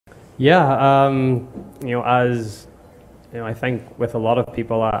Yeah, as I think with a lot of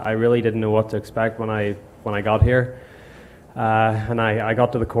people, I really didn't know what to expect when I got here, and I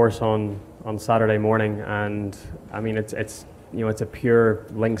got to the course on Saturday morning, and I mean it's a pure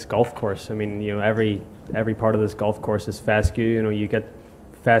links golf course. I mean every part of this golf course is fescue. You get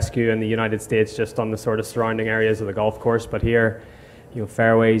fescue in the United States just on the sort of surrounding areas of the golf course, but here,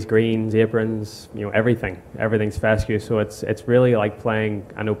 fairways, greens, aprons, everything's fescue. So it's really like playing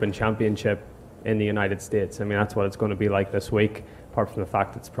an Open Championship in the United States. I mean, that's what it's going to be like this week, apart from the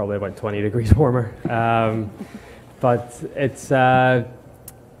fact it's probably about 20 degrees warmer. But it's I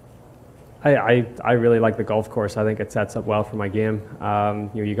really like the golf course. I think it sets up well for my game.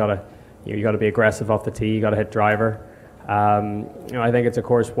 You gotta be aggressive off the tee. You gotta hit driver. I think it's a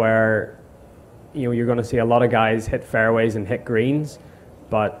course where you're going to see a lot of guys hit fairways and hit greens,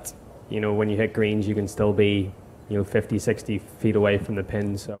 but when you hit greens, you can still be 50, 60 feet away from the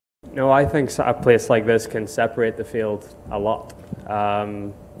pins. So I think a place like this can separate the field a lot.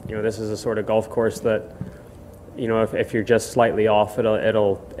 This is a sort of golf course that if you're just slightly off,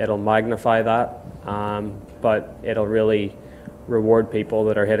 it'll magnify that, but it'll really reward people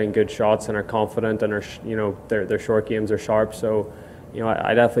that are hitting good shots and are confident and are their short games are sharp. So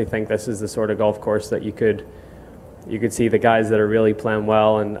I definitely think this is the sort of golf course that you could see the guys that are really playing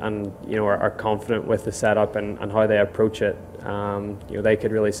well and are confident with the setup and how they approach it. They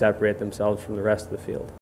could really separate themselves from the rest of the field.